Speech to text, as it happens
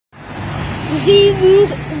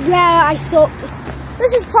resumed where I stopped.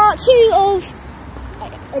 This is part 2 of,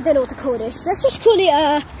 I don't know what to call this. Let's just call it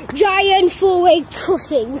a giant four-way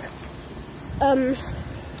crossing. I'm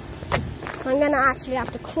gonna actually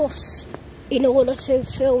have to cross in order to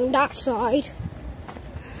film that side.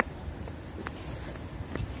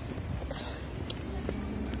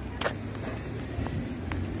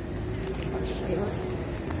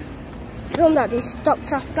 Film that these stop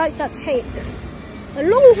traffic lights that take a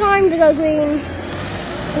long time to go green.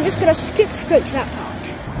 I'm just gonna skip straight to that part.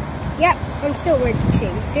 Yep, I'm still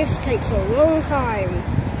waiting. This takes a long time.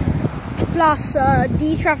 Plus,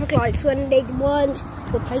 these traffic lights, when they weren't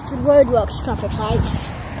replaced with roadworks traffic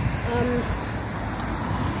lights,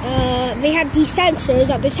 they had these sensors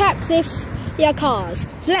that detect if there are cars.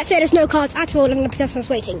 So let's say there's no cars at all and the pedestrian's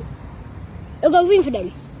waiting. It'll go green for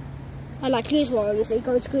them. Unlike these ones, it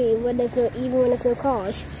goes green when there's no, even when there's no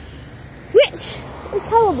cars. Which is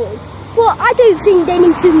terrible. But I don't think they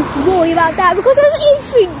need to worry about that because there's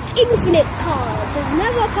infinite cars. There's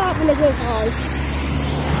never a part when there's no cars.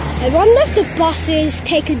 I wonder if the buses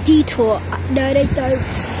take a detour. No, they don't.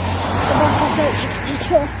 The buses don't take a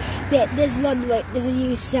detour. There's one way. There's a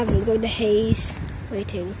U7 going to Hayes.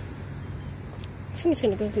 Waiting. I think it's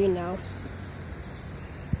going to go green now.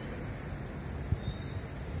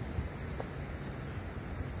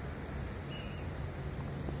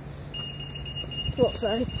 Thought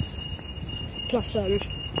so. Plus,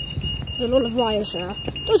 there's a lot of wires there.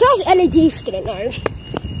 Those are LEDs, didn't know.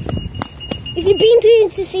 If you've been to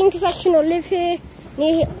this intersection or live here,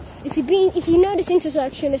 if you know this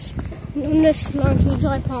intersection, it's on this line to the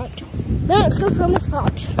dry part. Now let's go from this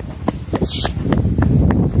part.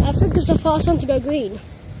 I think it's the first one to go green.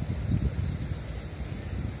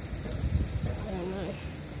 I don't know.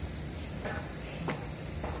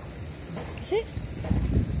 Is it?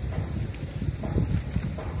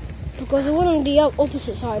 Because the one on the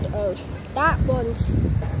opposite side, oh, that one's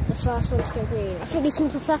the first one to go green. I think this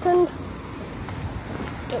one's the second.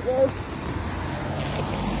 Don't know.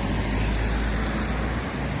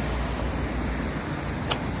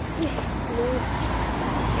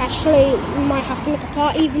 Actually, we might have to make a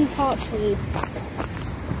part 3.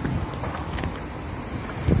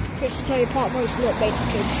 Just to tell you, part 1's not made for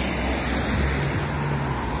kids.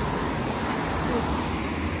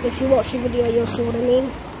 If you watch the video, you'll see what I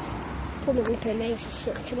mean. Probably going to put an age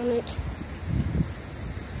restriction on it.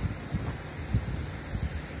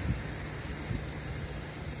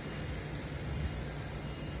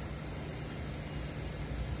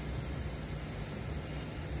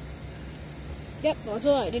 Yep, that's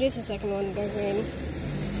alright. It is the second one to go green.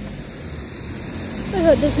 I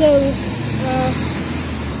hope there's no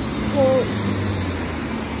faults.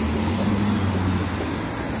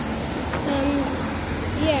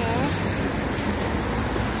 Yeah.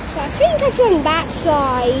 So I think I filmed that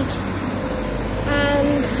side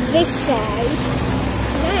and this side.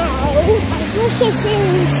 Now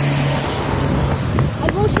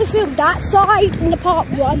I've also filmed that side in the part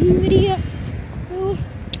 1 video.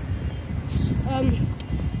 I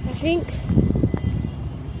think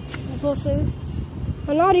I've also,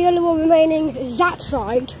 and now the only one remaining is that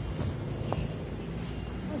side.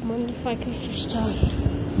 I wonder if I could just no,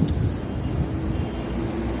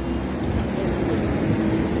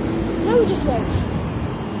 we just wait.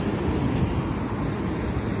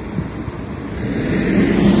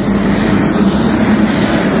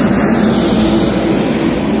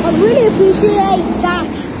 I really appreciate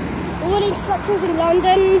that all the intersections in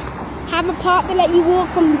London have a part that let you walk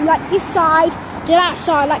from like this side to that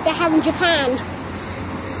side like they have in Japan.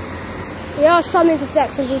 There are some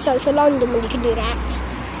intersections in central London when you can do that.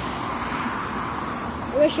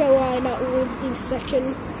 I wish I were not all the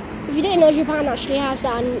intersection. If you don't know, Japan actually has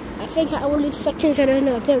that, and I think at all the intersections, I don't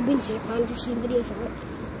know, I've never been to Japan, just seen videos of it.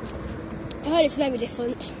 I heard it's very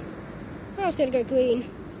different. I was going to go green.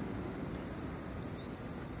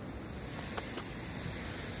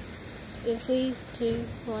 In 3, 2,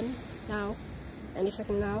 1, now. Any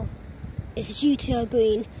second now. It's due to go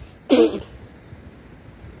green.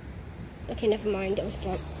 Okay, never mind. It was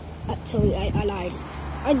like, sorry, I lied.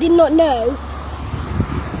 I did not know.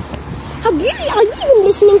 Are you even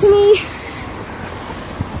listening to me?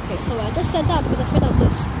 Okay, sorry, I just said that because I feel like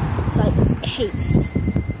this. It's like it hates.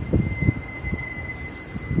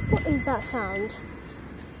 What is that sound?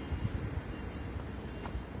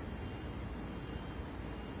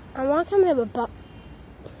 And why can't we have a butt?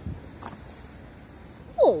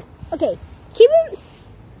 Oh, okay. Keep it.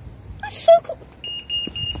 That's so cool.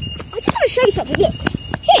 I just want to show you something. Look,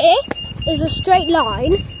 here is a straight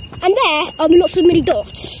line, and there are lots of mini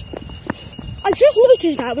dots. I just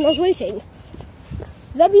noticed that when I was waiting.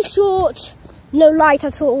 Very short no light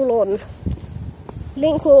at all on.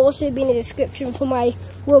 Link will also be in the description for my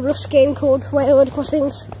Roblox game called Railroad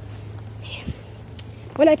Crossings.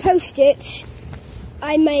 When I post it,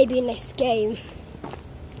 I may be in this game.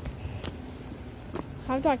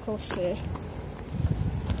 How do I cross here?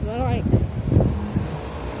 Do I like...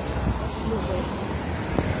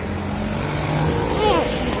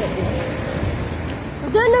 I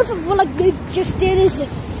don't know if what I just did is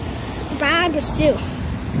bad, but still.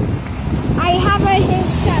 I have a hint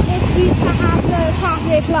that this used to have no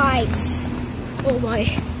traffic lights. Oh my.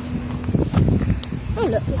 Oh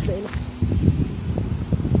look, it's green.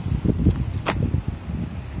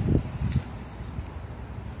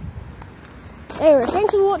 Anyway,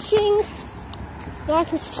 thanks for watching. Like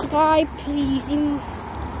and subscribe, please. And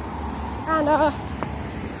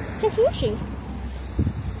thanks for watching.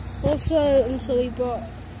 Also, I'm sorry, but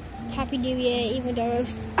Happy New Year, even though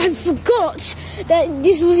I forgot that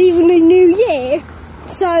this was even a new year.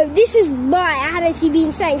 So this is why I hadn't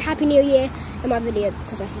been saying Happy New Year in my video,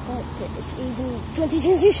 because I forgot it's even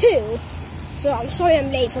 2022. So I'm sorry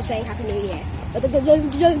I'm late for saying Happy New Year. But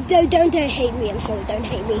don't hate me, I'm sorry, don't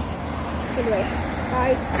hate me. Anyway,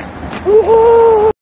 bye.